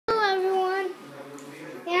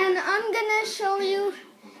gonna show you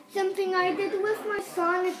something I did with my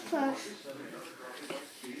Sonic plush.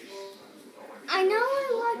 I know I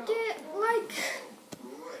like it like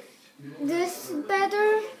this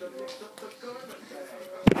better.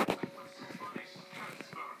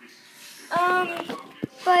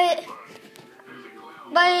 But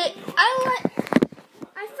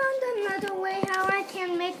I found another way how I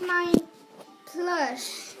can make my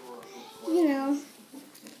plush. You know,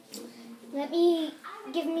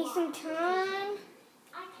 give me some time.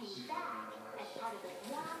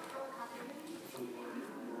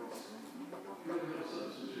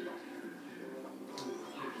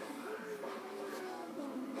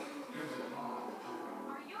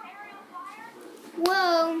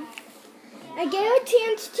 Well, I get a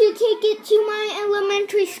chance to take it to my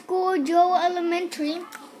elementary school, Joe Elementary.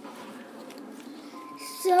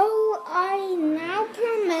 So I now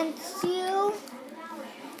present you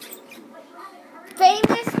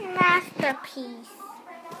famous masterpiece.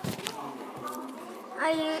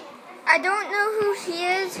 I don't know who she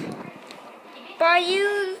is, but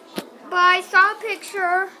I saw a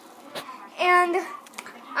picture and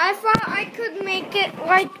I thought I could make it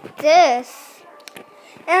like this.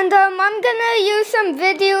 And I'm gonna use some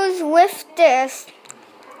videos with this.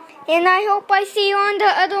 And I hope I see you on the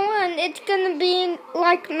other one. It's gonna be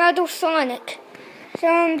like Metal Sonic.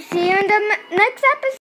 So see you in the next episode.